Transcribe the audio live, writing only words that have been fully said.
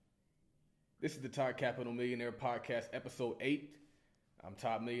This is the Todd Capital Millionaire Podcast, Episode 8. I'm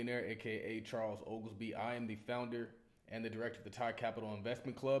Todd Millionaire, a.k.a. Charles Oglesby. I am the founder and the director of the Todd Capital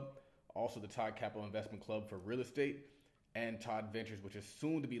Investment Club, also the Todd Capital Investment Club for real estate, and Todd Ventures, which is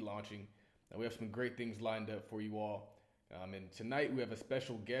soon to be launching. We have some great things lined up for you all. And tonight we have a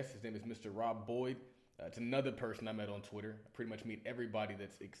special guest. His name is Mr. Rob Boyd. It's another person I met on Twitter. I pretty much meet everybody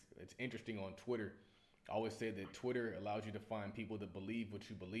that's interesting on Twitter. I always say that Twitter allows you to find people that believe what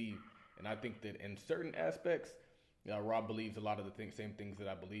you believe. And I think that in certain aspects, Rob believes a lot of the same things that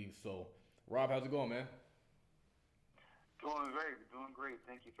I believe. So, Rob, how's it going, man? Doing great.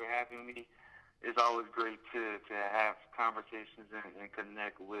 Thank you for having me. It's always great to have conversations and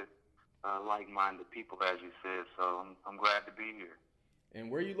connect with like-minded people, as you said. So I'm glad to be here.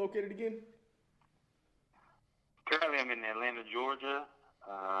 And where are you located again? Currently, I'm in Atlanta, Georgia.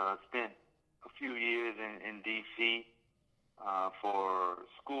 Spent a few years in D.C. For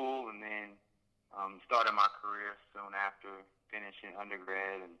school, and then started my career soon after finishing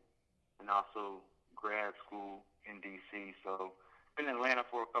undergrad and also grad school in D.C. So been in Atlanta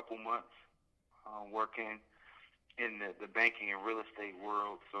for a couple months, working in the banking and real estate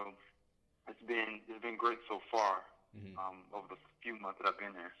world. So it's been great so far, over the few months that I've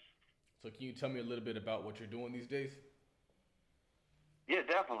been there. So can you tell me a little bit about what you're doing these days? Yeah,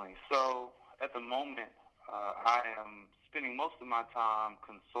 definitely. So at the moment, I am spending most of my time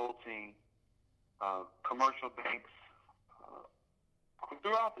consulting commercial banks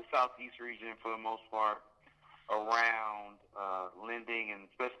throughout the Southeast region for the most part around lending, and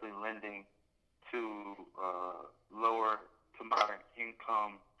especially lending to lower to moderate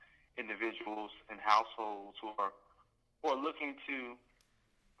income individuals and households who are looking to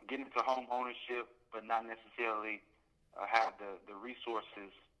get into home ownership but not necessarily have the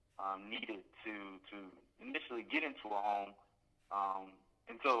resources needed to initially get into a home.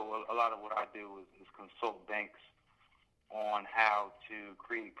 And so a lot of what I do is consult banks on how to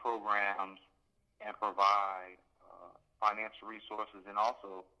create programs and provide financial resources and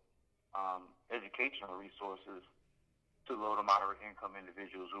also educational resources to low to moderate income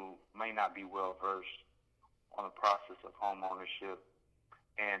individuals who may not be well versed on the process of home ownership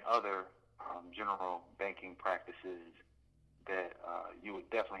and other general banking practices that you would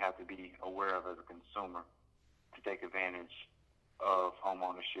definitely have to be aware of as a consumer to take advantage of home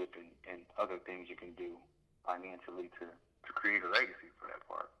ownership and other things you can do financially to create a legacy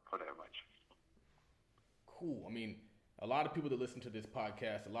for that much. Cool. I mean, a lot of people that listen to this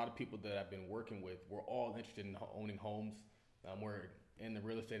podcast, a lot of people that I've been working with, we're all interested in owning homes. We're in the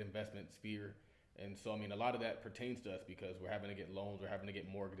real estate investment sphere. And so, I mean, a lot of that pertains to us because we're having to get loans, we're having to get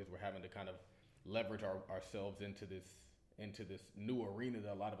mortgages, we're having to kind of leverage ourselves into this new arena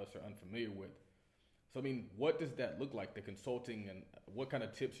that a lot of us are unfamiliar with. So, I mean, what does that look like, the consulting, and what kind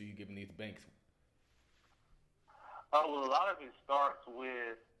of tips are you giving these banks? Well, a lot of it starts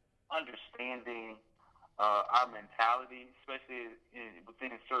with understanding our mentality, especially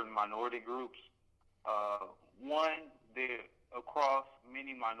within certain minority groups. They're across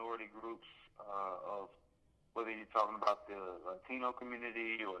many minority groups of whether you're talking about the Latino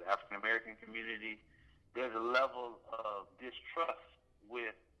community or the African American community, there's a level of distrust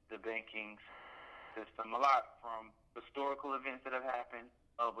with the banking system, a lot from historical events that have happened,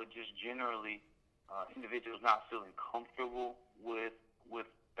 but just generally individuals not feeling comfortable with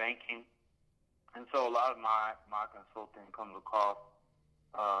banking. And so a lot of my consulting comes across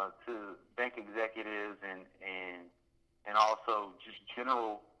to bank executives and also just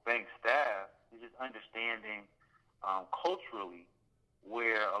general bank staff, is just understanding culturally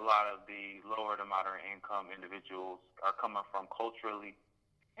where a lot of the lower to moderate income individuals are coming from culturally,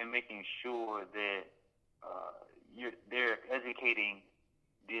 and making sure that they're educating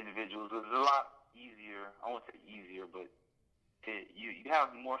the individuals. It's a lot easier, I won't say easier, but you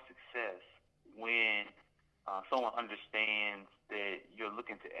have more success when someone understands that you're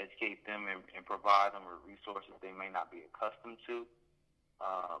looking to educate them and provide them with resources they may not be accustomed to.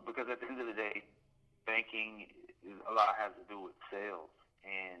 Because at the end of the day, banking a lot has to do with sales.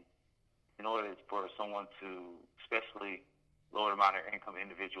 And in order for someone to, especially lower to moderate income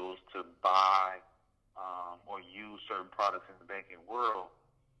individuals, to buy or use certain products in the banking world,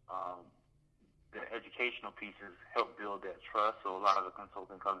 the educational pieces help build that trust. So a lot of the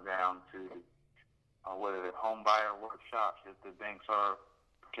consulting comes down to whether they're home buyer workshops that the banks are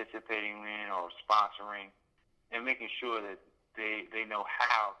participating in or sponsoring, and making sure that they know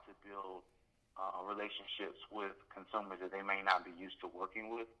how to build relationships with consumers that they may not be used to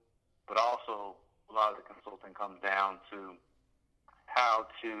working with. But also, a lot of the consulting comes down to how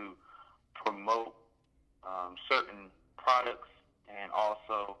to promote certain products and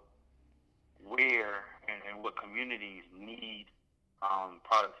also communities need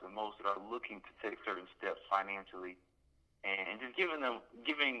products the most, that are looking to take certain steps financially, and just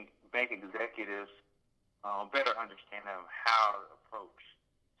giving bank executives better understanding of how to approach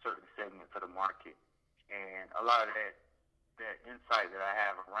certain segments of the market. And a lot of that insight that I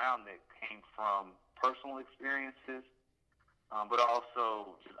have around it came from personal experiences, but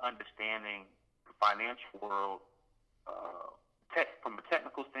also just understanding the financial world from a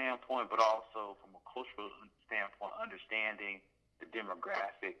technical standpoint, but also from a cultural standpoint, understanding the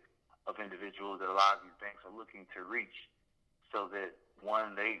demographic of individuals that a lot of these banks are looking to reach, so that,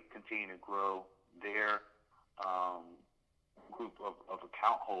 one, they continue to grow their group of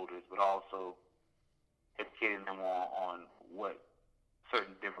account holders, but also educating them on what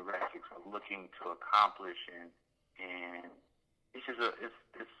certain demographics are looking to accomplish, and it's just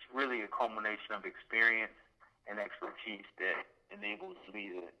it's really a culmination of experience and expertise that enables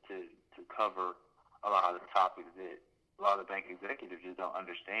me to cover a lot of the topics that a lot of the bank executives just don't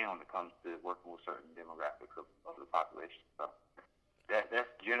understand when it comes to working with certain demographics of the population. So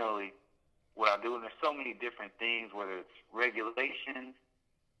that's generally what I do. And there's so many different things, whether it's regulations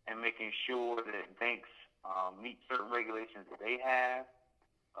and making sure that banks meet certain regulations that they have.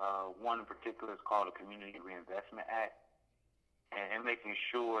 One in particular is called the Community Reinvestment Act, and making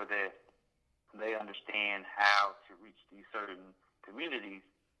sure that they understand how to reach these certain communities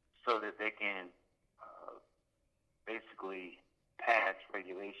so that they can basically pass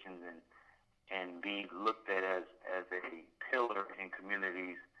regulations and be looked at as a pillar in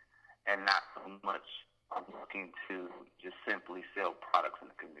communities, and not so much looking to just simply sell products in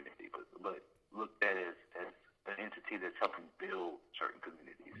the community, but looked at as an entity that's helping build certain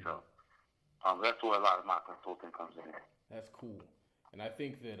communities. So that's where a lot of my consulting comes in. That's cool. And I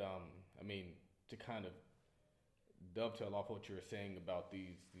think that, to kind of dovetail off what you were saying about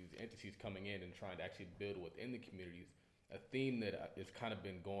these entities coming in and trying to actually build within the communities, a theme that has kind of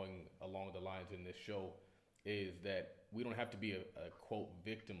been going along the lines in this show is that we don't have to be a quote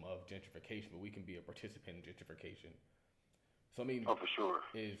victim of gentrification, but we can be a participant in gentrification. So for sure.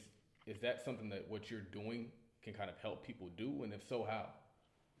 Is that something that what you're doing can kind of help people do, and if so, how?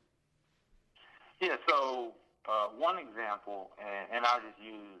 Yeah, so one example, and I'll just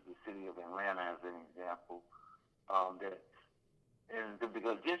use the city of Atlanta as an example,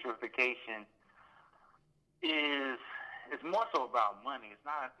 because gentrification is more so about money. It's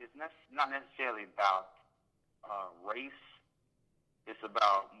not necessarily about race. It's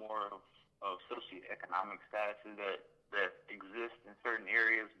about more of socioeconomic statuses that exist in certain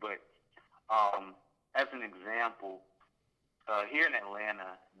areas. But as an example, here in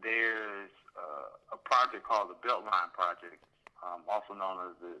Atlanta, there's a project called the Beltline Project, also known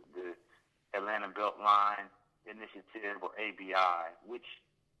as the Atlanta Beltline Initiative, or ABI, which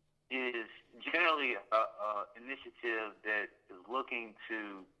is generally an initiative that is looking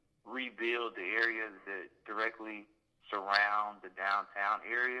to rebuild the areas that directly surround the downtown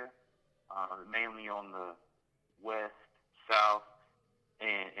area, mainly on the west, south,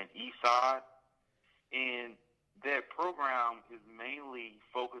 and east side. And that program is mainly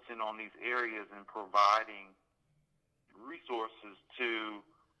focusing on these areas and providing resources to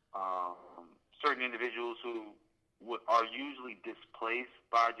certain individuals who are usually displaced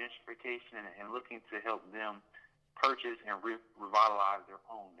by gentrification, and looking to help them purchase and revitalize their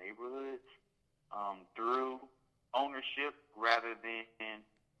own neighborhoods through ownership rather than,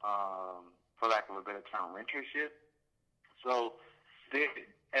 for lack of a better term, rentership. So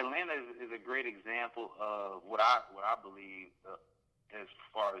Atlanta is a great example of what I believe as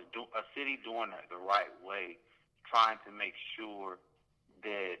far as a city doing it the right way, trying to make sure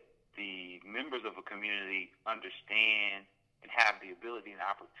that the members of a community understand and have the ability and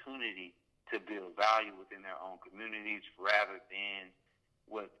opportunity to build value within their own communities, rather than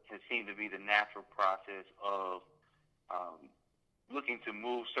what has seemed to be the natural process of looking to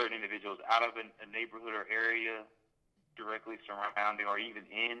move certain individuals out of a neighborhood or area directly surrounding or even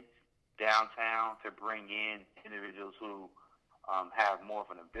in downtown, to bring in individuals who have more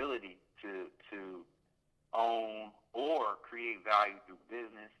of an ability to own or create value through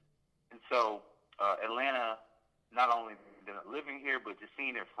business. And so Atlanta, not only living here, but just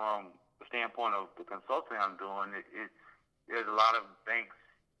seeing it from the standpoint of the consulting I'm doing, there's a lot of banks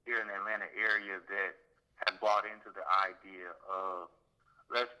here in the Atlanta area that have bought into the idea of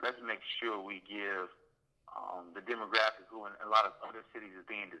let's make sure we give the demographic who in a lot of other cities is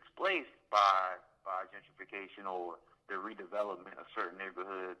being displaced by gentrification or the redevelopment of certain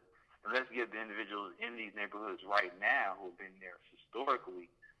neighborhoods, and let's give the individuals in these neighborhoods right now who have been there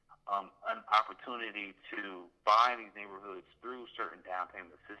historically an opportunity to buy these neighborhoods through certain down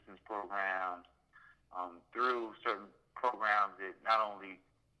payment assistance programs, through certain programs that not only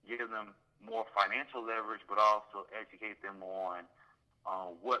give them more financial leverage, but also educate them on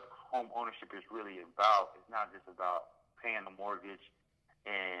what home ownership is really about. It's not just about paying a mortgage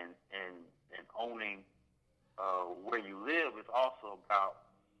and owning where you live. It's also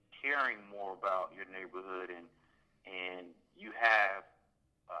about caring more about your neighborhood, and you have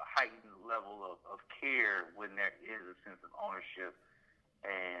a heightened level of care when there is a sense of ownership.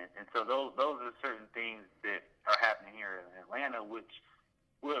 And so those are certain things that are happening here in Atlanta, which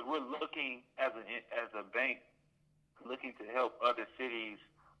we're looking as a bank, looking to help other cities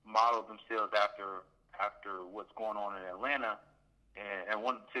model themselves after what's going on in Atlanta. And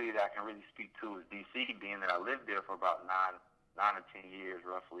one city that I can really speak to is D.C., being that I lived there for about 9 or 10 years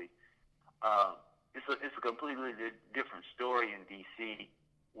roughly. It's a completely different story in D.C.,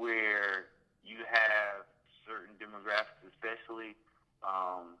 where you have certain demographics, especially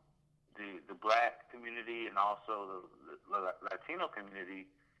the Black community and also the Latino community.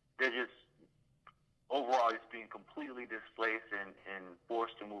 They're just overall just being completely displaced and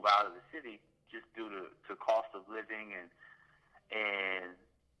forced to move out of the city just due to cost of living and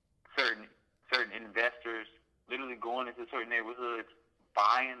certain investors literally going into certain neighborhoods,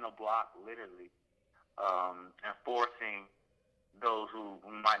 buying the block literally, and forcing those who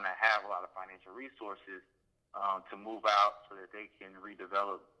might not have a lot of financial resources to move out so that they can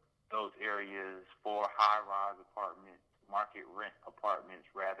redevelop those areas for high-rise apartments, market rent apartments,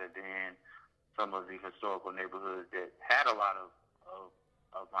 rather than some of the historical neighborhoods that had a lot of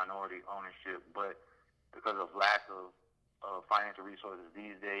minority ownership, but because of lack of financial resources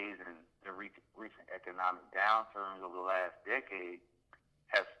these days and the recent economic downturns over the last decade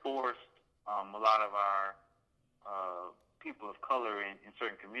has forced a lot of our people of color in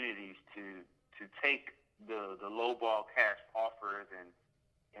certain communities to take the lowball cash offers and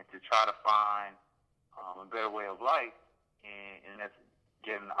to try to find a better way of life, and that's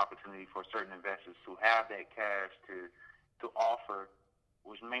giving the opportunity for certain investors who have that cash to offer,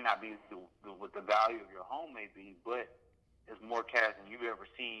 which may not be what the value of your home may be, but it's more cash than you've ever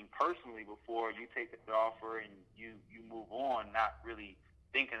seen personally before. You take the offer and you move on, not really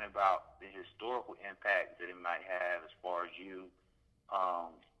thinking about the historical impact that it might have as far as you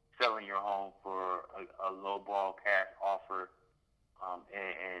selling your home for a lowball cash offer,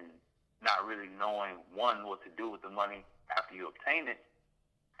 and not really knowing, one, what to do with the money after you obtain it,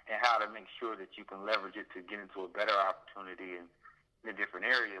 and how to make sure that you can leverage it to get into a better opportunity in a different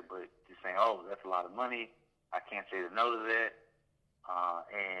area, but just saying, oh, that's a lot of money, I can't say no to that,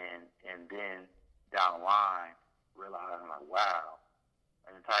 and then down the line, realizing like, wow,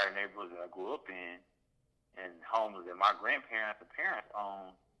 an entire neighborhood that I grew up in and homes that my grandparents and parents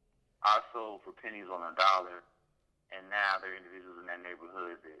owned, I sold for pennies on a dollar, and now there are individuals in that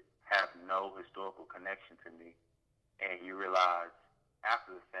neighborhood that have no historical connection to me, and you realize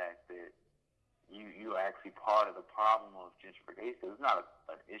after the fact that you are actually part of the problem of gentrification. It's not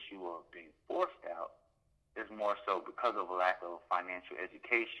an issue of being forced out. It's more so because of a lack of financial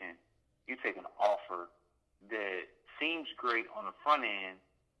education. You take an offer that seems great on the front end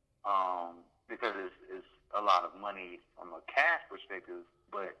because it's a lot of money from a cash perspective,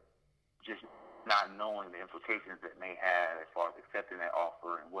 but just not knowing the implications that may have as far as accepting that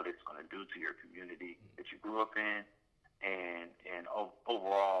offer and what it's going to do to your community that you grew up in, and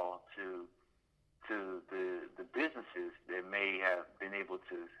overall to the businesses that may have been able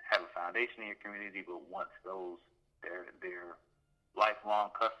to have a foundation in your community, but once their lifelong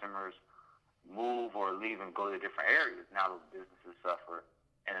customers move or leave and go to different areas, now those businesses suffer,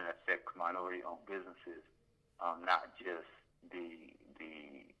 and it affects minority-owned businesses, not just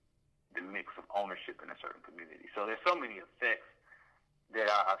the mix of ownership in a certain community. So there's so many effects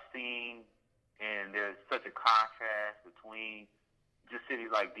that I've seen, and there's such a contrast between just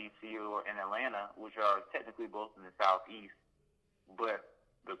cities like D.C. or in Atlanta, which are technically both in the Southeast, but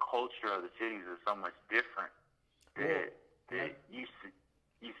the culture of the cities is so much different that you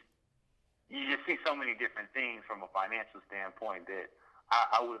just see so many different things from a financial standpoint that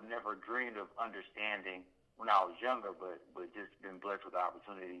I would have never dreamed of understanding when I was younger, but just been blessed with the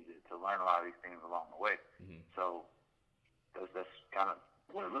opportunity to learn a lot of these things along the way. Mm-hmm. So that's kind of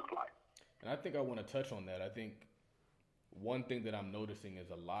what it looks like. And I think I want to touch on that. I think one thing that I'm noticing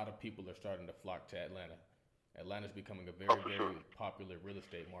is a lot of people are starting to flock to Atlanta. Atlanta's becoming a very popular real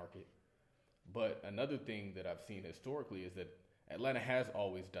estate market. But another thing that I've seen historically is that Atlanta has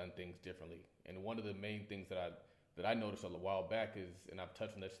always done things differently. And one of the main things that I noticed a while back is, and I've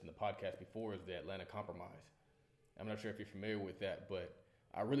touched on this in the podcast before, is the Atlanta Compromise. I'm not sure if you're familiar with that, but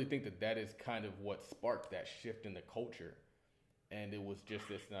I really think that is kind of what sparked that shift in the culture. And it was just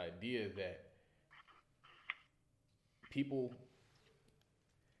this idea that people,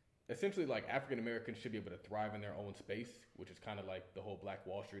 essentially, like, African Americans should be able to thrive in their own space, which is kind of like the whole Black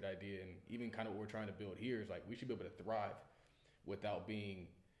Wall Street idea, and even kind of what we're trying to build here is like we should be able to thrive without being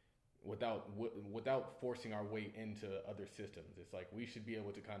without forcing our way into other systems. It's like we should be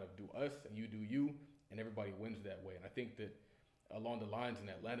able to kind of do us and you do you, and everybody wins that way. And I think that along the lines in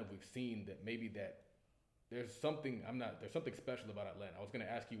Atlanta, we've seen that maybe that there's something special about Atlanta. I was going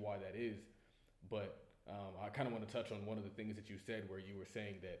to ask you why that is, but I kind of want to touch on one of the things that you said, where you were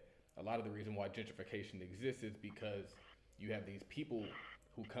saying that a lot of the reason why gentrification exists is because you have these people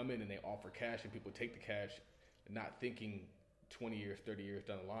who come in and they offer cash, and people take the cash, not thinking 20 years, 30 years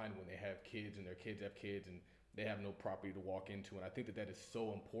down the line when they have kids and their kids have kids and they have no property to walk into. And I think that that is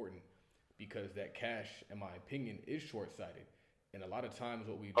so important, because that cash, in my opinion, is short-sighted. And a lot of times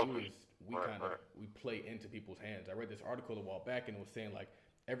what we do is we play into people's hands. I read this article a while back, and it was saying like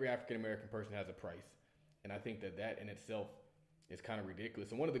every African-American person has a price. And I think that that in itself is kind of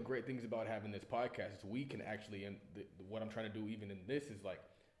ridiculous. And one of the great things about having this podcast is we can actually, and what I'm trying to do even in this is like,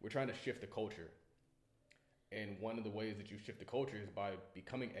 we're trying to shift the culture. And one of the ways that you shift the culture is by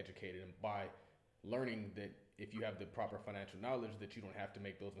becoming educated and by learning that if you have the proper financial knowledge, that you don't have to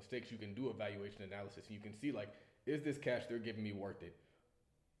make those mistakes. You can do evaluation analysis, and you can see like, is this cash they're giving me worth it?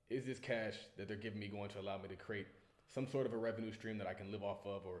 Is this cash that they're giving me going to allow me to create some sort of a revenue stream that I can live off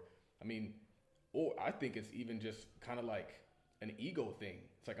of? Or I think it's even just kind of like an ego thing.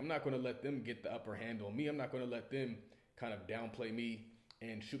 It's like, I'm not going to let them get the upper hand on me. I'm not going to let them kind of downplay me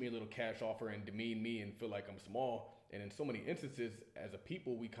and shoot me a little cash offer and demean me and feel like I'm small. And in so many instances, as a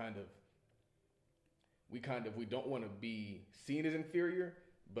people, we don't want to be seen as inferior,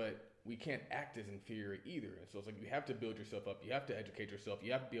 but we can't act as inferior either. And so it's like, you have to build yourself up. You have to educate yourself.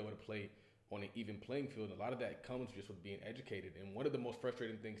 You have to be able to play on an even playing field. And a lot of that comes just with being educated. And one of the most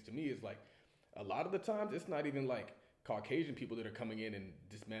frustrating things to me is like, a lot of the times it's not even like Caucasian people that are coming in and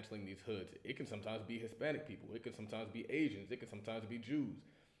dismantling these hoods. It can sometimes be Hispanic people. It can sometimes be Asians. It can sometimes be Jews.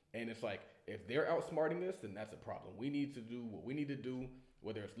 And it's like, if they're outsmarting us, then that's a problem. We need to do what we need to do,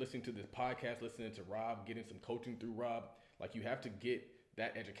 whether it's listening to this podcast, listening to Rob, getting some coaching through Rob. Like, you have to get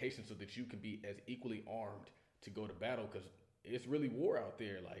that education so that you can be as equally armed to go to battle, because it's really war out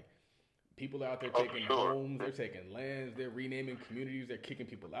there. Like, people out there taking homes, they're taking lands, they're renaming communities, they're kicking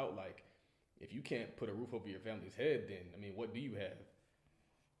people out. Like, if you can't put a roof over your family's head, then, I mean, what do you have?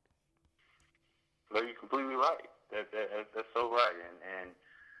 No, you're completely right. That's so right. And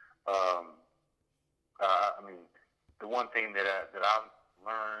I mean, the one thing that I've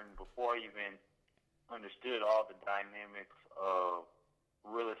learned before I even understood all the dynamics of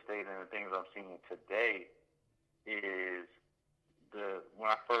real estate and the things I'm seeing today is when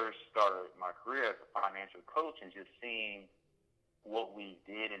I first started my career as a financial coach, and just seeing what we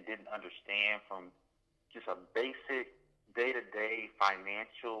did and didn't understand from just a basic day-to-day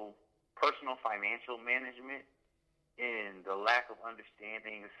personal financial management, and the lack of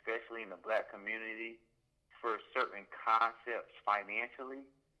understanding, especially in the Black community, for certain concepts financially.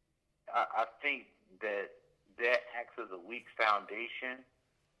 I think that acts as a weak foundation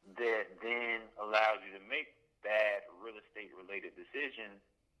that then allows you to make bad real estate-related decisions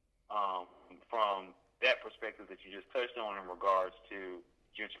from that perspective that you just touched on in regards to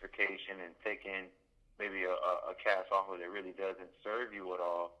gentrification and taking maybe a cash offer that really doesn't serve you at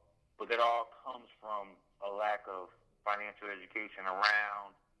all. But that all comes from a lack of financial education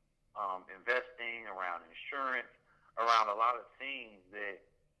around investing, around insurance, around a lot of things that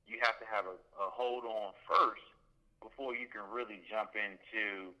you have to have a hold on first before you can really jump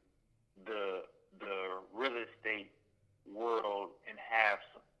into the real estate world and have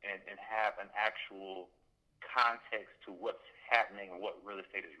an actual context to what's happening and what real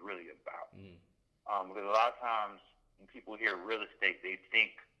estate is really about. Because a lot of times when people hear real estate, they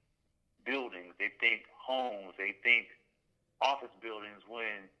think buildings, they think homes, they think office buildings,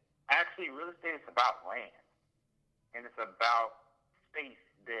 when actually real estate is about land. And it's about space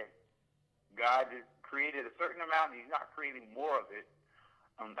that God has created a certain amount, and He's not creating more of it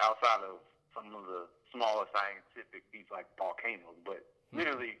outside of some of the smaller scientific feats like volcanoes. But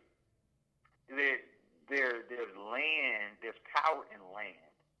literally, there's land, there's power in land.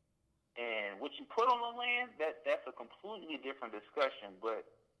 And what you put on the land, that's a completely different discussion. But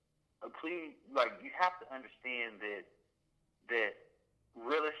please, like, you have to understand that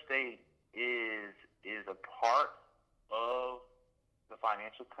real estate is a part of the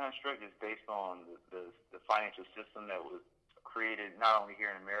financial construct. It's based on the financial system that was created not only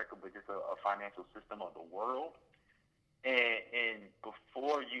here in America, but just a financial system of the world. And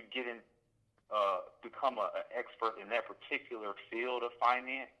before you get in, become an expert in that particular field of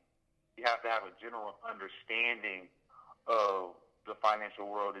finance, you have to have a general understanding of the financial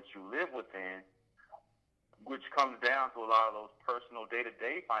world that you live within, which comes down to a lot of those personal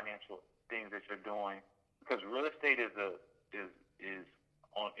day-to-day financial things that you're doing, because real estate is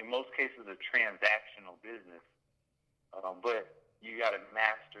in most cases a transactional business, but you got to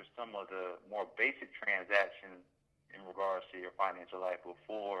master some of the more basic transactions in regards to your financial life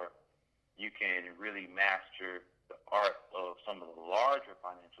before you can really master the art of some of the larger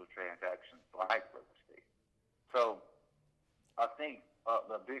financial transactions like real estate. So I think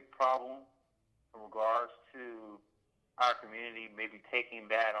the big problem in regards to our community maybe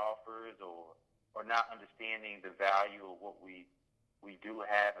taking bad offers or not understanding the value of what we do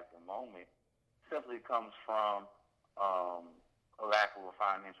have at the moment simply comes from a lack of a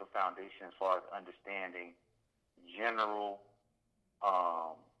financial foundation as far as understanding general,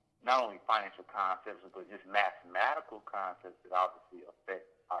 not only financial concepts, but just mathematical concepts that obviously affect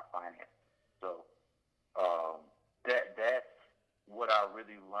our finances. So that's what I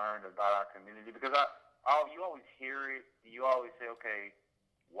really learned about our community, because you always hear it. You always say, okay,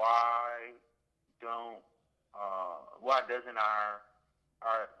 why doesn't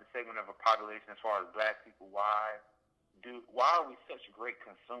the segment of a population as far as black people, why are we such great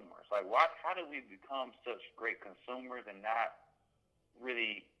consumers? Like, how did we become such great consumers and not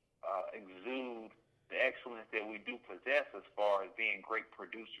really exude the excellence that we do possess as far as being great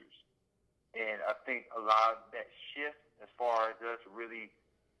producers? And I think a lot of that shift as far as us really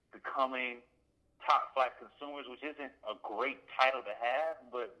becoming top flight consumers, which isn't a great title to have,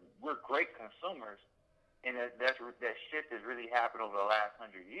 but we're great consumers. And that shift has really happened over the last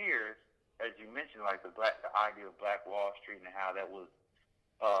 100 years, as you mentioned, like the idea of Black Wall Street and how that was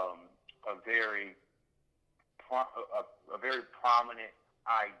a very prominent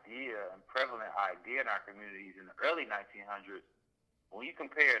idea and prevalent idea in our communities in the early 1900s. When you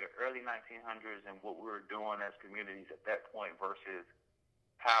compare the early 1900s and what we were doing as communities at that point versus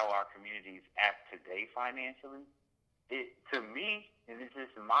how our communities act today financially, to me, and this is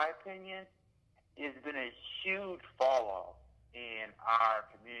my opinion, it's been a huge fall off in our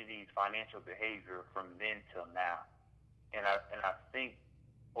community's financial behavior from then till now. And I think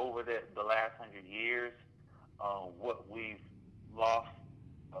over the last 100 years, what we've lost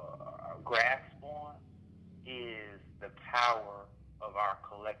grasp on is the power of our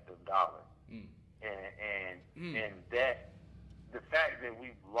collective dollar. And that the fact that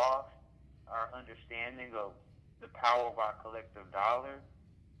we've lost our understanding of the power of our collective dollar,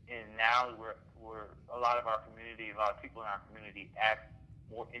 and now we're a lot of our community, a lot of people in our community act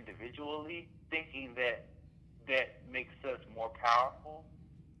more individually, thinking that makes us more powerful.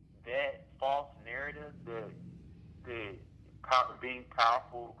 That false narrative, being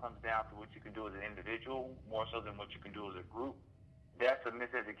powerful comes down to what you can do as an individual more so than what you can do as a group. That's a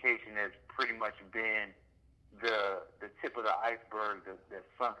miseducation that's pretty much been the tip of the iceberg that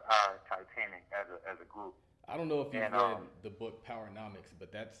sunk our Titanic as a group. I don't know if you've read the book Powernomics,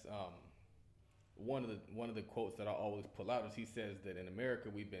 but that's one of the quotes that I always pull out is he says that in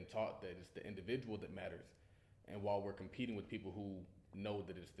America we've been taught that it's the individual that matters, and while we're competing with people who know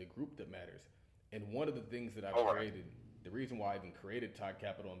that it's the group that matters. And one of the things that I've created, the reason why I even created Todd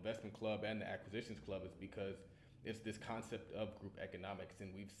Capital Investment Club and the Acquisitions Club is because it's this concept of group economics,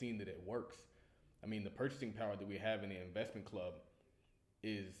 and we've seen that it works. I mean, the purchasing power that we have in the investment club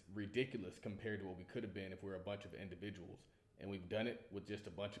is ridiculous compared to what we could have been if we were a bunch of individuals. And we've done it with just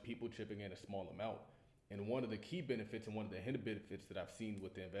a bunch of people chipping in a small amount. And one of the key benefits and one of the hidden benefits that I've seen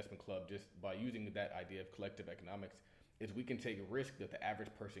with the investment club, just by using that idea of collective economics, is we can take a risk that the average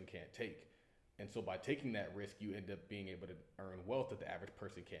person can't take. And so by taking that risk, you end up being able to earn wealth that the average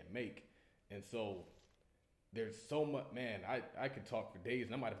person can't make. And so there's so much, man, I could talk for days,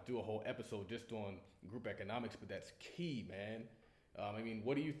 and I might have to do a whole episode just on group economics, but that's key, man. I mean,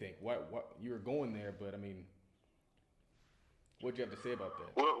 what do you think? What you were going there, but I mean, what'd you have to say about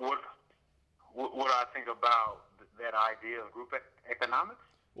that? What I think about that idea of group economics?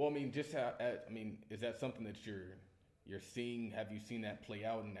 Well, I mean, just how, I mean, is that something that you're seeing? Have you seen that play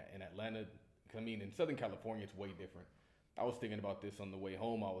out in Atlanta? I mean, in Southern California, it's way different. I was thinking about this on the way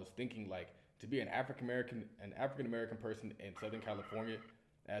home. I was thinking, like, to be an African American person in Southern California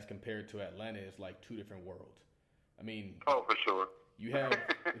as compared to Atlanta is like two different worlds. I mean, oh, for sure. You have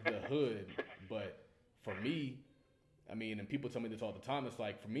the hood, but for me, I mean, and people tell me this all the time, it's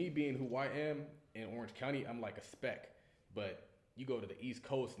like, for me being who I am in Orange County, I'm like a speck. But you go to the East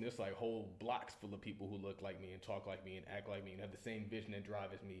Coast and there's like whole blocks full of people who look like me and talk like me and act like me and have the same vision and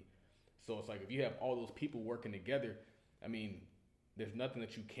drive as me. So it's like, if you have all those people working together, I mean, there's nothing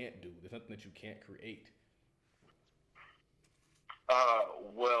that you can't do. There's nothing that you can't create.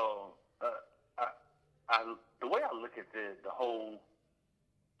 The way I look at this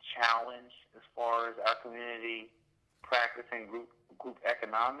challenge as far as our community practicing group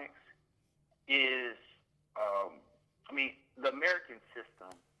economics is, the American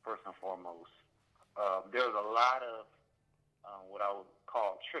system, first and foremost. There's a lot of what I would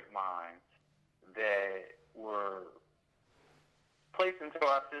call trick minds that were placed into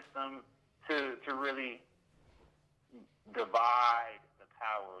our system to really divide the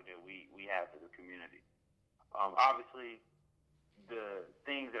power that we have as a community. Obviously, the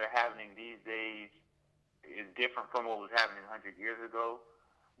things that are happening these days is different from what was happening 100 years ago,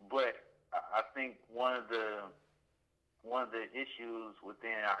 but I think one of the issues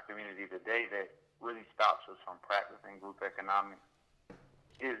within our community today that really stops us from practicing group economics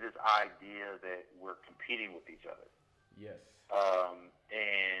is this idea that we're competing with each other. Yes.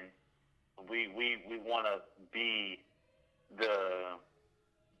 And we want to be the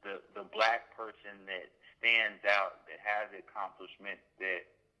black person that stands out, that has the accomplishment that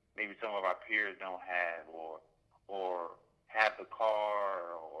maybe some of our peers don't have, or have the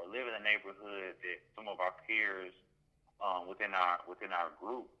car, or live in a neighborhood that some of our peers within our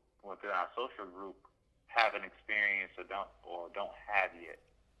group, within our social group, haven't experienced or don't have yet.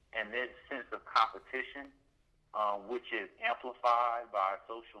 And this sense of competition, which is amplified by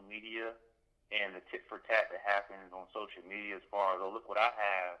social media and the tit for tat that happens on social media, as far as, oh, look what I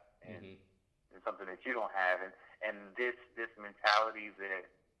have, and something that you don't have, and this mentality that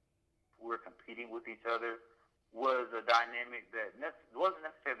we're competing with each other was a dynamic that wasn't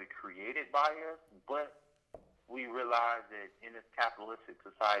necessarily created by us, but we realized that in this capitalistic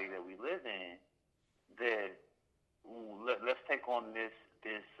society that we live in, that let's take on this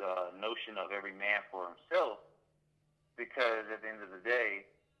notion of every man for himself, because at the end of the day,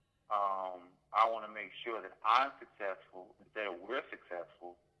 I want to make sure that I'm successful instead of we're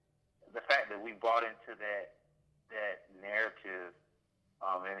successful. The fact that we bought into that narrative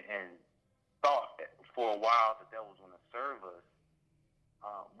and thought for a while that was going to serve us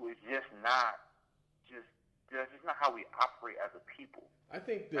was just not how we operate as a people. I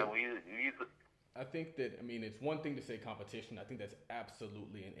think that it's one thing to say competition. I think that's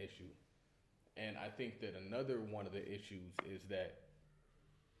absolutely an issue. And I think that another one of the issues is that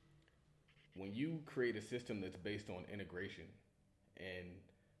when you create a system that's based on integration and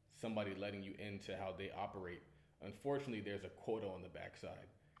somebody letting you into how they operate, unfortunately, there's a quota on the backside.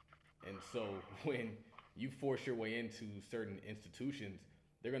 And so when you force your way into certain institutions,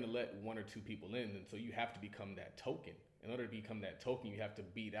 they're going to let one or two people in. And so you have to become that token. In order to become that token, you have to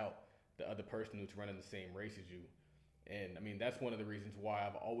beat out the other person who's running the same race as you. And that's one of the reasons why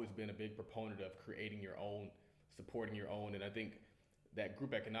I've always been a big proponent of creating your own, supporting your own. And I think that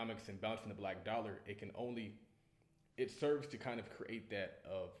group economics and bouncing the black dollar, it serves to kind of create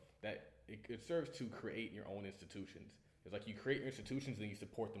it serves to create your own institutions. It's like you create your institutions and you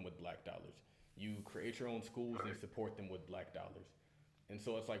support them with black dollars. You create your own schools and you support them with black dollars. And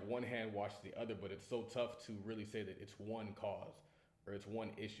so it's like one hand washes the other, but it's so tough to really say that it's one cause or it's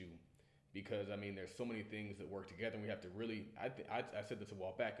one issue, because there's so many things that work together, and we have to really, I said this a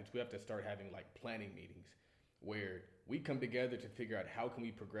while back, we have to start having like planning meetings where we come together to figure out how can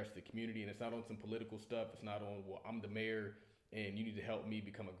we progress the community. And it's not on some political stuff. It's not on, well, I'm the mayor and you need to help me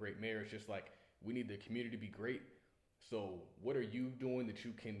become a great mayor. It's just like, we need the community to be great. So what are you doing that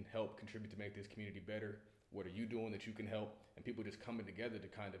you can help contribute to make this community better? What are you doing that you can help? And people just coming together to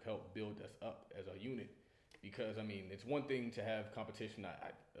kind of help build us up as a unit. Because, it's one thing to have competition.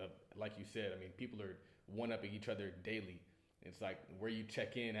 Like you said, people are one-upping each other daily. It's like where you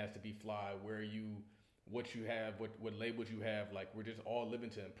check in has to be fly, what you have, what labels you have. Like, we're just all living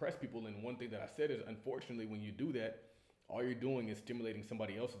to impress people. And one thing that I said is, unfortunately, when you do that, all you're doing is stimulating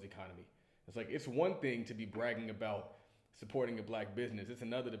somebody else's economy. It's like, it's one thing to be bragging about supporting a black business. It's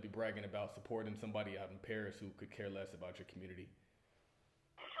another to be bragging about supporting somebody out in Paris who could care less about your community.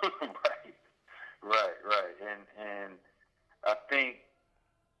 Right. And I think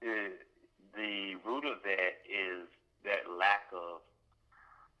the root of that is that lack of,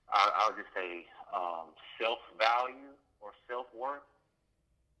 I'll just say, self-value or self-worth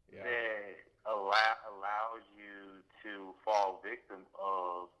that allows you to fall victim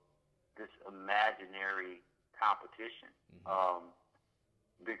of this imaginary competition.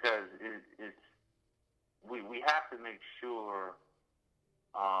 Because we have to make sure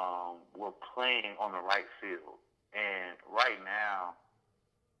we're playing on the right field. And right now,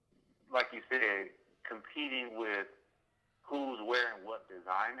 like you said, competing with who's wearing what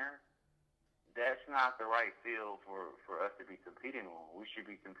designer, that's not the right field for us to be competing on. We should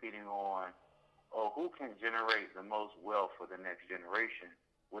be competing on who can generate the most wealth for the next generation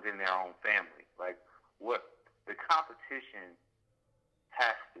within their own family. Like, what the competition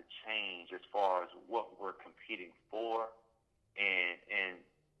has to change as far as what we're competing for, and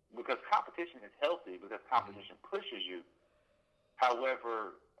because competition is healthy, because competition pushes you.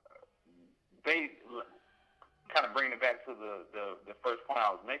 However, they kind of bringing it back to the first point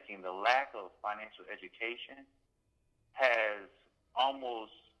I was making, the lack of financial education has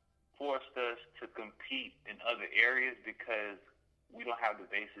almost forced us to compete in other areas because we don't have the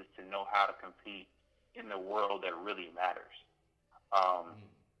basis to know how to compete in the world that really matters.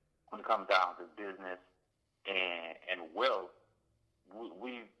 When it comes down to business and wealth,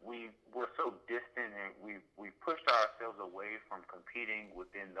 we're so distant, and we pushed ourselves away from competing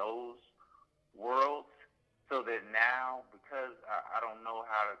within those worlds, so that now, because I don't know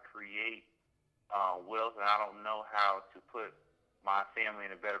how to create wealth, and I don't know how to put my family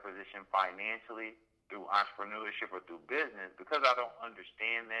in a better position financially through entrepreneurship or through business, because I don't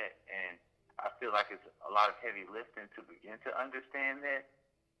understand that, and I feel like it's a lot of heavy lifting to begin to understand that,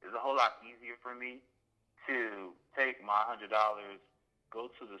 it's a whole lot easier for me to take my $100,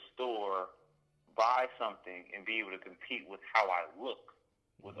 go to the store, buy something, and be able to compete with how I look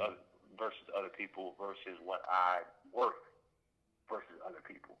with versus other people, versus what I work versus other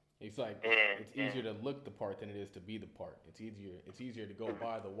people. It's like it's easier to look the part than it is to be the part. It's easier to go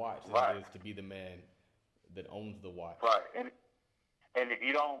buy the watch than it is to be the man that owns the watch. Right. And if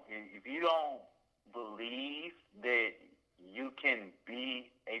you don't believe that you can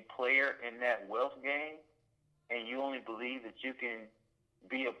be a player in that wealth game, and you only believe that you can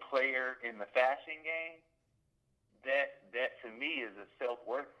be a player in the fashion game, that to me is a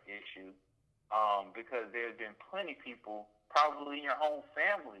self-worth issue, because there's been plenty of people, probably in your own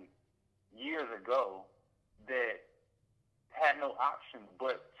family, years ago, that had no option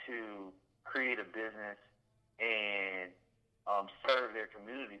but to create a business and serve their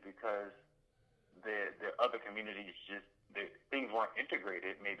community, because the other communities things weren't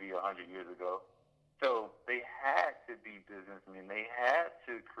integrated maybe 100 years ago. So they had to be businessmen. They had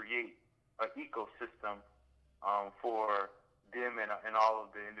to create an ecosystem for them and all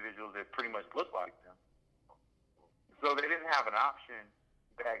of the individuals that pretty much look like them. So they didn't have an option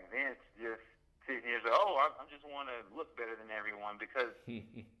back then to just sit here and say, "Oh, I just want to look better than everyone," because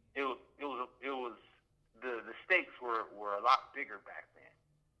it was the stakes were a lot bigger back then.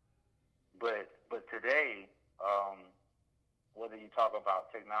 But today, whether you talk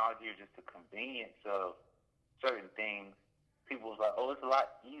about technology or just the convenience of certain things, people's like, "Oh, it's a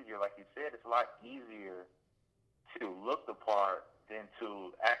lot easier." Like you said, it's a lot easier to look the part than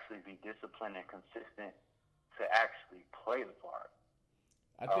to actually be disciplined and consistent to actually play the part.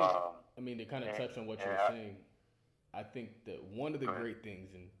 I think, to kind of touch on what you were saying, I think that one of the great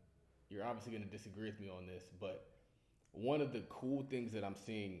things, and you're obviously going to disagree with me on this, but one of the cool things that I'm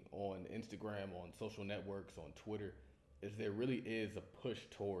seeing on Instagram, on social networks, on Twitter, is there really is a push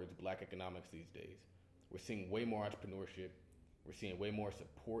towards Black economics these days. We're seeing way more entrepreneurship. We're seeing way more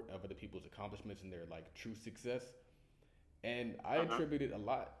support of other people's accomplishments and their true success. And I attribute it a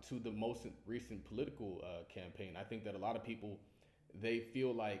lot to the most recent political campaign. I think that a lot of people, they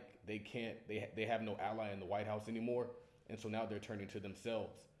feel like they have no ally in the White House anymore, and so now they're turning to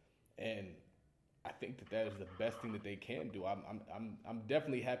themselves. And I think that is the best thing that they can do. I'm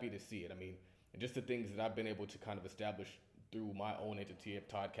definitely happy to see it. I mean, just the things that I've been able to kind of establish through my own entity of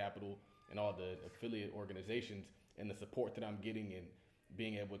Todd Capital and all the affiliate organizations, and the support that I'm getting, and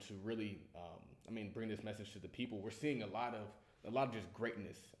being able to really, bring this message to the people. We're seeing a lot of just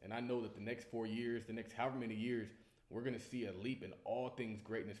greatness, and I know that the next 4 years, the next however many years, we're going to see a leap in all things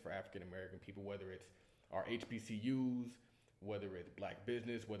greatness for African American people, whether it's our HBCUs, whether it's Black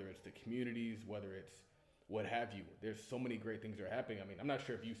business, whether it's the communities, whether it's what have you. There's so many great things that are happening. I mean, I'm not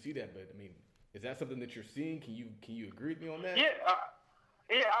sure if you see that, but is that something that you're seeing? Can you agree with me on that? Yeah,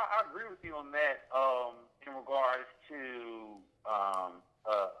 I agree with you on that. In regards to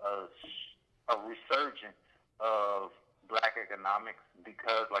a resurgence of Black economics,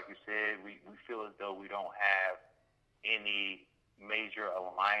 because, like you said, we feel as though we don't have any major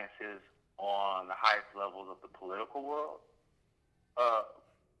alliances on the highest levels of the political world. But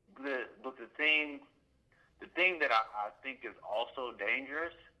the thing that I think is also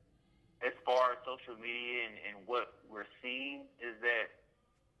dangerous as far as social media and what we're seeing is that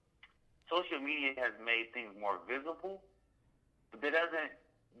social media has made things more visible, but it doesn't.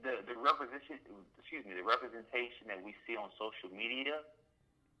 The representation that we see on social media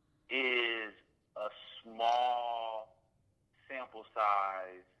is a small sample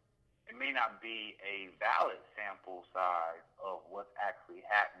size. It may not be a valid sample size of what's actually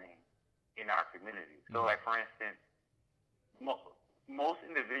happening in our community. So, like, for instance, most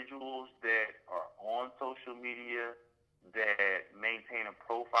individuals that are on social media that maintain a a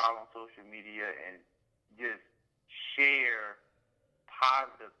profile on social media and just share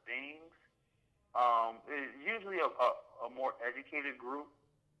positive things, it's usually a more educated group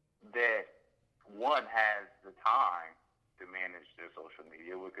that one has the time to manage their social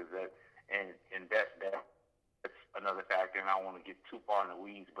media, because that's another factor, and I don't want to get too far in the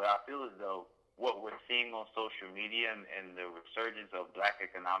weeds, but I feel as though what we're seeing on social media and the resurgence of Black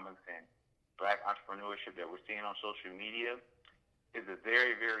economics and Black entrepreneurship that we're seeing on social media is a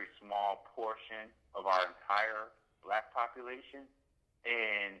very, very small portion of our entire Black population.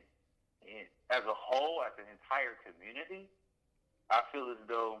 And as a whole, as an entire community, I feel as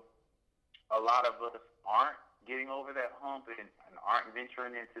though a lot of us aren't getting over that hump and aren't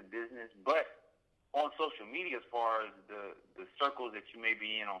venturing into business. But on social media, as far as the circles that you may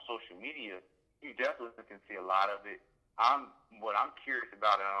be in on social media, you definitely can see a lot of it. What I'm curious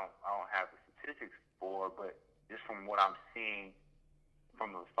about, and I don't have the statistics for, but just from what I'm seeing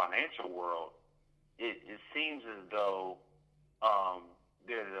from the financial world, it seems as though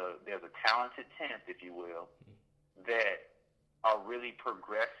there's a talented 10th, if you will, that are really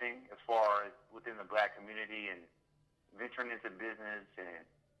progressing as far as within the Black community and venturing into business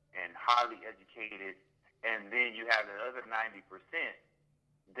and highly educated. And then you have the other 90%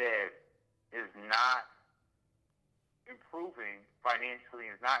 that is not improving financially,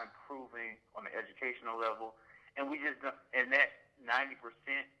 is not improving on the educational level. And that 90%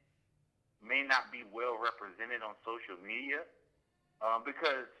 may not be well represented on social media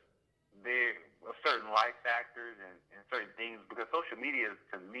because there are certain life factors and certain things. Because social media,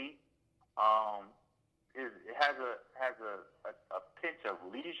 to me, it has a pinch of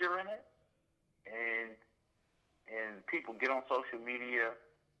leisure in it, and people get on social media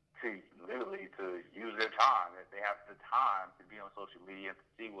to use their time. That they have the time to be on social media to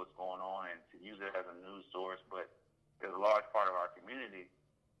see what's going on and to use it as a news source. But there's a large part of our community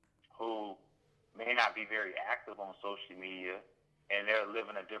who may not be very active on social media, and they're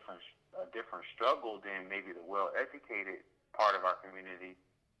living a different struggle than maybe the well-educated part of our community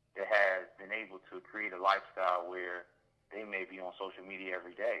that has been able to create a lifestyle where they may be on social media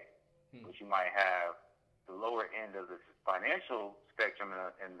every day. But you might have the lower end of the financial spectrum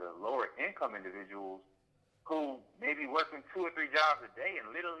and the lower income individuals who may be working 2 or 3 jobs a day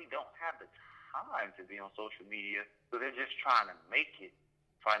and literally don't have the time to be on social media, so they're just trying to make it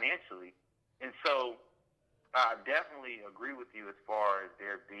financially. And so I definitely agree with you as far as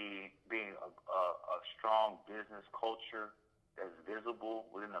there being a strong business culture that's visible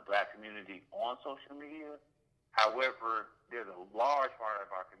within the Black community on social media. However, there's a large part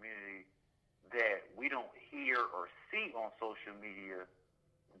of our community that we don't hear or see on social media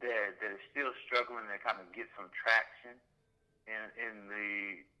that is still struggling to kind of get some traction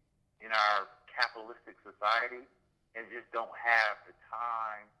in our capitalistic society, and just don't have the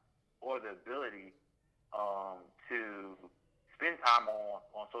time or the ability to spend time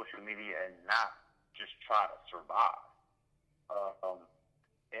on social media and not just try to survive.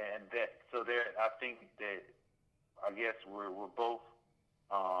 And that, so there, I think that, I guess we're both,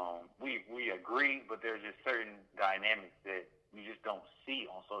 we agree, but there's just certain dynamics that we just don't see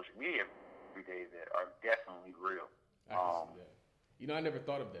on social media every day that are definitely real. I can see that. You know, I never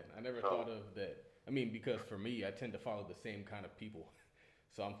thought of that. I never thought of that. I mean, because for me, I tend to follow the same kind of people.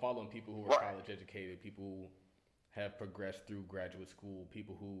 So I'm following people who are college educated, people who have progressed through graduate school,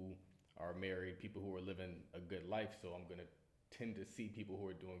 people who are married, people who are living a good life. So I'm going to tend to see people who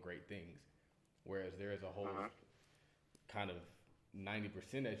are doing great things. Whereas there is a whole kind of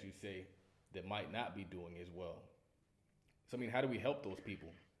 90%, as you say, that might not be doing as well. So, I mean, how do we help those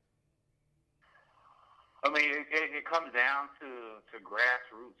people? I mean, it comes down to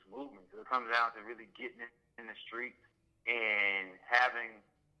grassroots movements. It comes down to really getting in the streets and having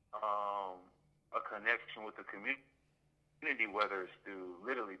a connection with the community, whether it's through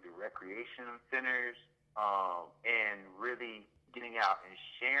recreation centers, and really getting out and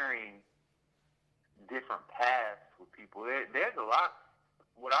sharing different paths with people. There's a lot.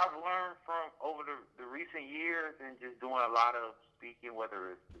 What I've learned from over the recent years and just doing a lot of speaking,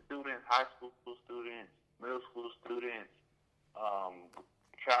 whether it's students, high school students, middle school students,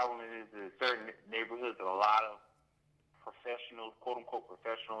 traveling into certain neighborhoods that a lot of professionals, quote-unquote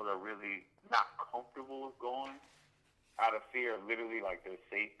professionals, are really not comfortable with going out of fear of literally like their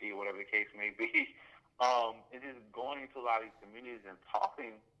safety or whatever the case may be. And just going into a lot of these communities and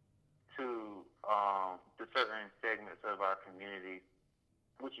talking to certain segments of our community,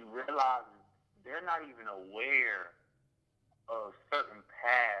 what you realize is they're not even aware of certain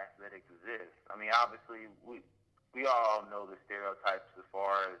paths that exist. I mean, obviously, we all know the stereotypes as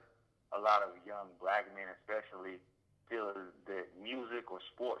far as a lot of young Black men especially feel that music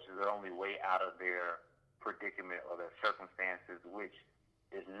sports is their only way out of their predicament or their circumstances, which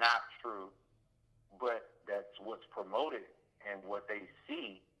is not true, but that's what's promoted and what they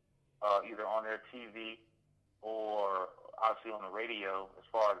see either on their TV or obviously on the radio as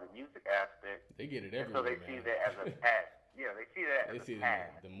far as the music aspect. They get it everywhere. So they see that as a pass. Yeah, they see that as a pass.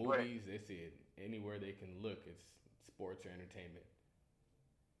 The movies, they see it anywhere they can look. It's sports or entertainment.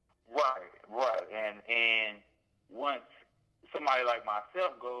 Right. And once somebody like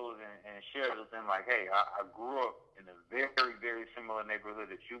myself goes and shares with them, like, hey, I grew up in a very, very similar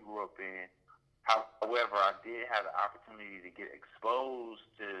neighborhood that you grew up in. However, I did have the opportunity to get exposed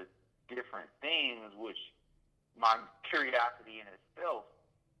to different things, which my curiosity in itself,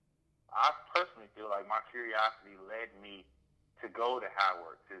 I personally feel like my curiosity led me to go to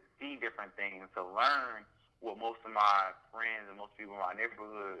Howard, to see different things, to learn what most of my friends and most people in my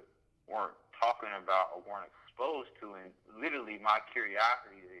neighborhood weren't talking about or weren't exposed to. And literally my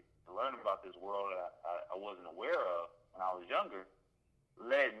curiosity to learn about this world that I wasn't aware of when I was younger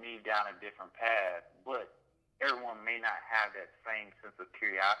led me down a different path. But everyone may not have that same sense of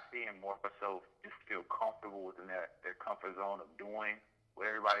curiosity and more so just feel comfortable within their comfort zone of doing what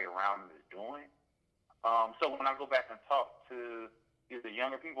everybody around them is doing. So when I go back and talk to either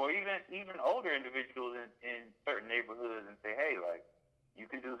younger people or even older individuals in certain neighborhoods and say, hey, like, you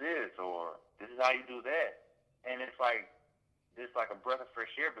can do this or this is how you do that. And it's like a breath of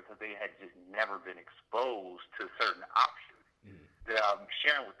fresh air because they had just never been exposed to certain options that I'm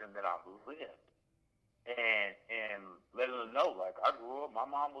sharing with them that I've lived. And letting them know, like, I grew up, my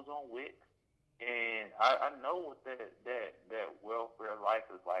mom was on WIC, and I know what that welfare life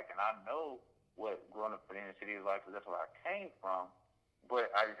is like, and I know what growing up in the inner city is like because that's where I came from. But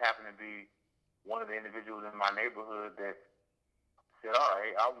I just happen to be one of the individuals in my neighborhood that said, all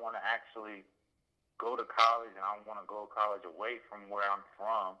right, I want to actually go to college, and I want to go to college away from where I'm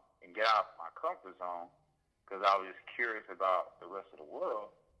from and get out of my comfort zone because I was just curious about the rest of the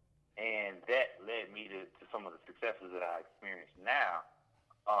world. And that led me to some of the successes that I experience now.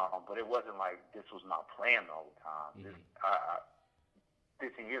 But it wasn't like this was my plan all the time.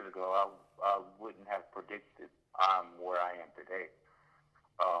 15 years ago, I wouldn't have predicted I'm where I am today.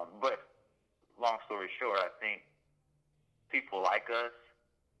 But long story short, I think people like us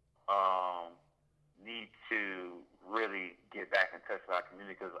need to really get back in touch with our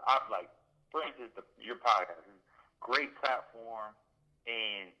community because, for instance, your podcast is a great platform,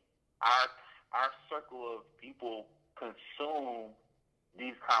 and our circle of people consume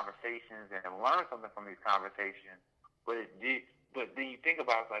these conversations and learn something from these conversations. But then you think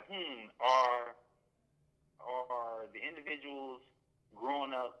about it, it's like, are the individuals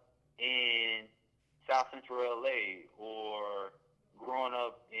growing up in South Central LA or growing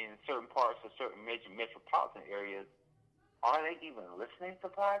up in certain parts of certain major metropolitan areas, are they even listening to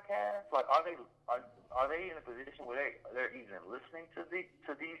podcasts? Like, are they in a position where they're even listening to these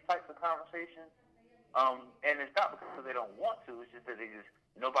types of conversations? And it's not because they don't want to. It's just that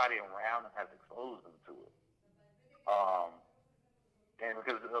nobody around them has exposed them to it. And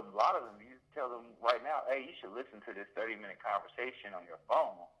because a lot of them, you tell them right now, hey, you should listen to this 30-minute conversation on your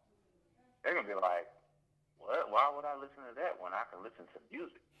phone. They're gonna be like, what? Why would I listen to that when I can listen to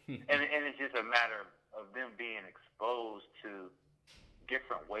music? and it's just a matter of them being exposed to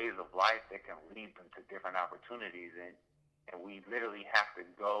different ways of life that can lead them to different opportunities. And we literally have to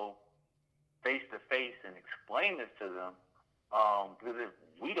go face to face and explain this to them. Because if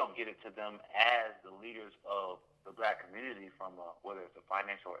we don't get it to them as the leaders of the black community from whether it's a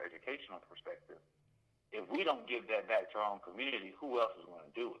financial or educational perspective, if we don't give that back to our own community, who else is going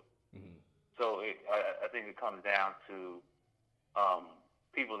to do it? Mm-hmm. So I think it comes down to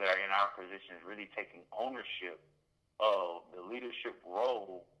people that are in our positions really taking ownership of the leadership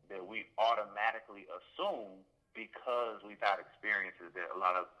role that we automatically assume because we've had experiences that a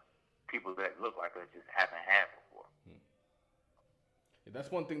lot of people that look like us just haven't had before. Yeah,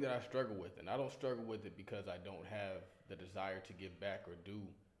 that's one thing that I struggle with, and I don't struggle with it because I don't have the desire to give back or do.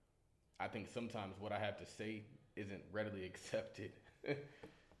 I think sometimes what I have to say isn't readily accepted.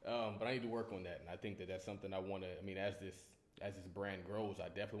 But I need to work on that, and I think that that's something I want to. I mean, as this brand grows, I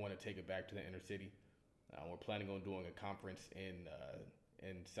definitely want to take it back to the inner city. We're planning on doing a conference in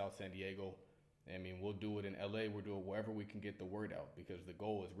South San Diego. I mean, we'll do it in LA. We'll do it wherever we can get the word out because the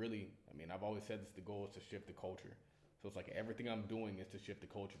goal is really. I mean, I've always said this: the goal is to shift the culture. So it's like everything I'm doing is to shift the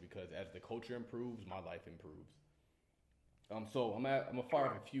culture because as the culture improves, my life improves. So I'm gonna fire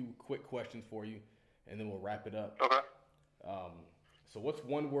up a few quick questions for you, and then we'll wrap it up. Okay. So what's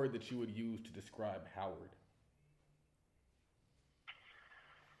one word that you would use to describe Howard?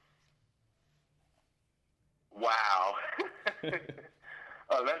 Wow.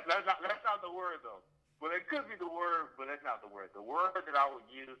 That's not the word though. Well, it could be the word, but that's not the word. The word that I would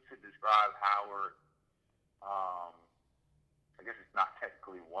use to describe Howard, I guess it's not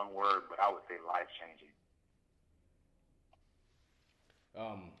technically one word, but I would say life changing.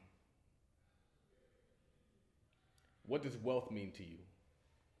 What does wealth mean to you?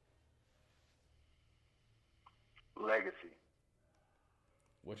 Legacy.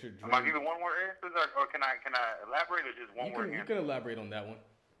 What's your dream? Am I giving one word answers, or can I elaborate, or just one word answer? You can elaborate on that one.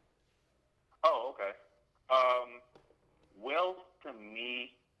 Oh, okay. Wealth to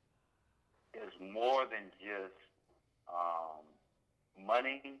me is more than just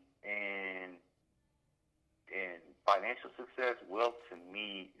money and financial success. Wealth to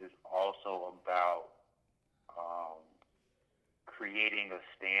me is also about creating a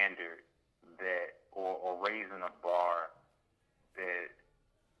standard that, or raising a bar that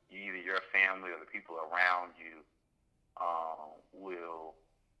either your family or the people around you will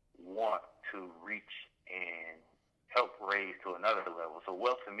want to reach and help raise to another level. So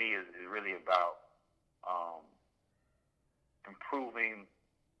wealth to me is really about improving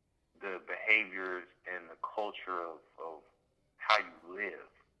the behaviors and the culture of how you live.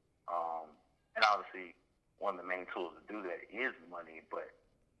 And obviously, one of the main tools to do that is money, but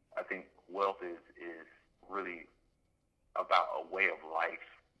I think wealth is really about a way of life,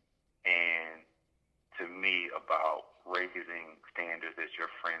 and to me, about raising standards that your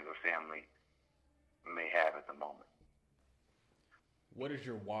friends or family may have at the moment. What is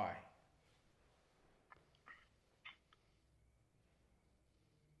your why?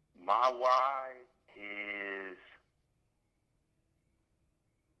 My why is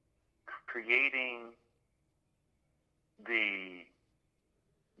creating the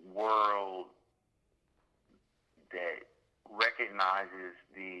world that recognizes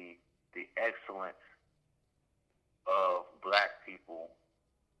the excellence of Black people,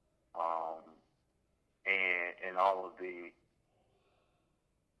 and all of the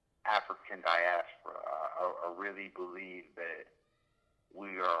African diaspora. I really believe that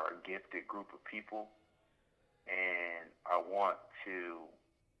we are a gifted group of people, and I want to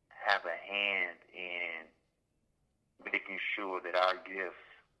have a hand in making sure that our gifts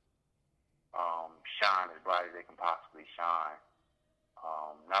shine as bright as they can possibly shine,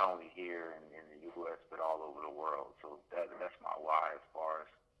 not only here in the U.S., but all over the world. So that's my why, as far as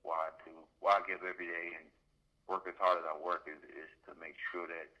why I give every day and work as hard as I work is to make sure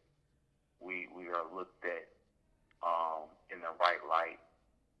that we are looked at in the right light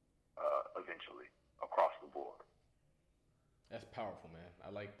eventually across the board. That's powerful, man.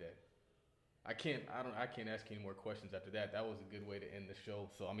 I like that. I can't ask you any more questions after that. That was a good way to end the show.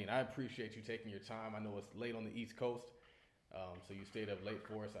 So, I mean, I appreciate you taking your time. I know it's late on the East Coast, so you stayed up late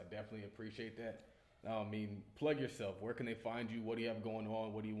for us. I definitely appreciate that. I mean, plug yourself. Where can they find you? What do you have going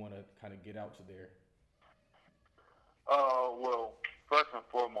on? What do you want to kind of get out to there? Well, first and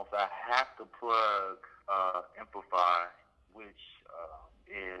foremost, I have to plug Amplify, which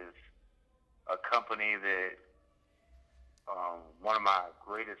is a company that one of my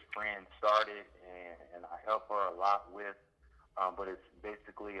greatest friends started, and I help her a lot with. But it's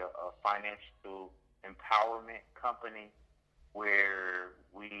basically a financial empowerment company where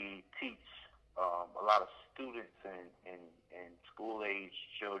we teach a lot of students and school-age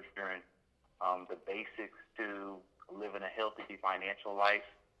children the basics to living a healthy financial life.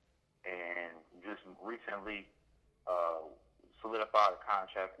 And just recently solidified a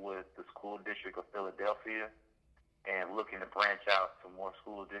contract with the School District of Philadelphia, and looking to branch out to more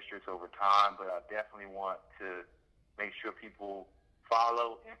school districts over time. But I definitely want to make sure people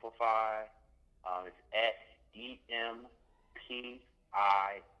follow Amplify. It's at EMPIFY.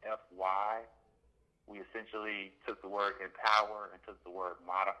 We essentially took the word empower and took the word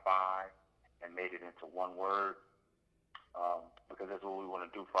modify and made it into one word, because that's what we want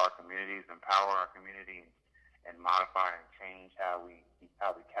to do for our communities: empower our community and modify and change how we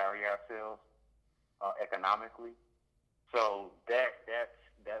carry ourselves economically. So that's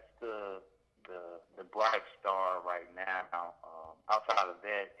the bright star right now. Outside of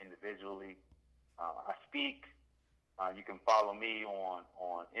that, individually, I speak. You can follow me on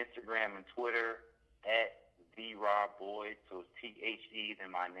Instagram and Twitter at the Rob Boyd. So it's THE,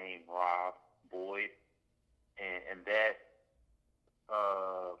 then my name, Rob Boyd, and that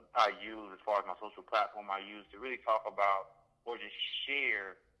I use as far as my social platform. I use to really talk about or just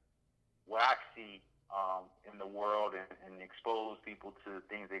share what I see in the world, and expose people to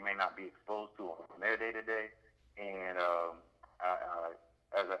things they may not be exposed to on their day-to-day. And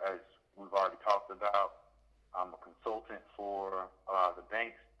as we've already talked about, I'm a consultant for a lot of the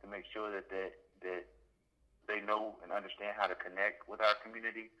banks to make sure that they know and understand how to connect with our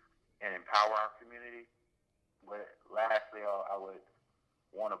community and empower our community. But lastly, I would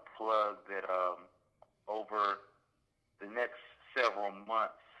want to plug that over the next several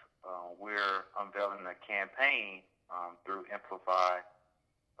months, we're unveiling a campaign through Amplify,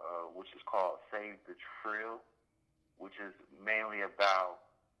 which is called Save the Trill, which is mainly about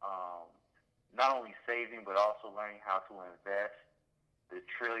not only saving but also learning how to invest the $1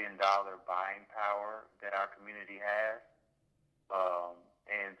 trillion buying power that our community has.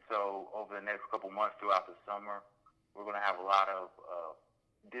 And so over the next couple months throughout the summer, we're going to have a lot of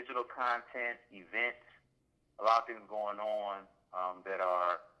digital content, events, a lot of things going on that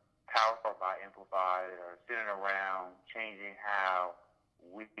are powered by Amplify, that are centered around changing how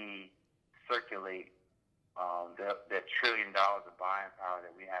we circulate that $1 trillion of buying power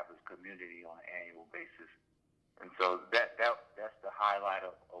that we have as a community on an annual basis. And so that's the highlight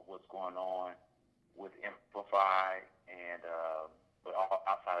of what's going on with Amplify. And but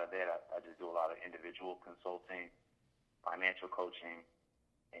outside of that, I just do a lot of individual consulting, financial coaching,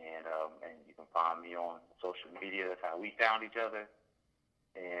 and you can find me on social media. That's how we found each other.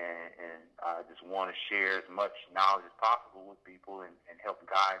 And I just want to share as much knowledge as possible with people and help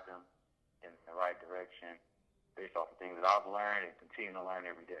guide them in the right direction based off the things that I've learned and continue to learn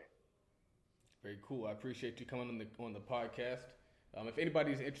every day. Very cool. I appreciate you coming on the podcast. If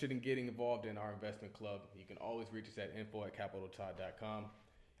anybody's interested in getting involved in our investment club, you can always reach us at info@capitaltodd.com.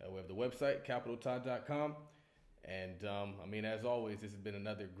 We have the website, capitaltodd.com. And, as always, this has been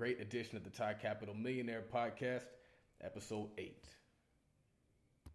another great edition of the Todd Capital Millionaire Podcast, Episode 8.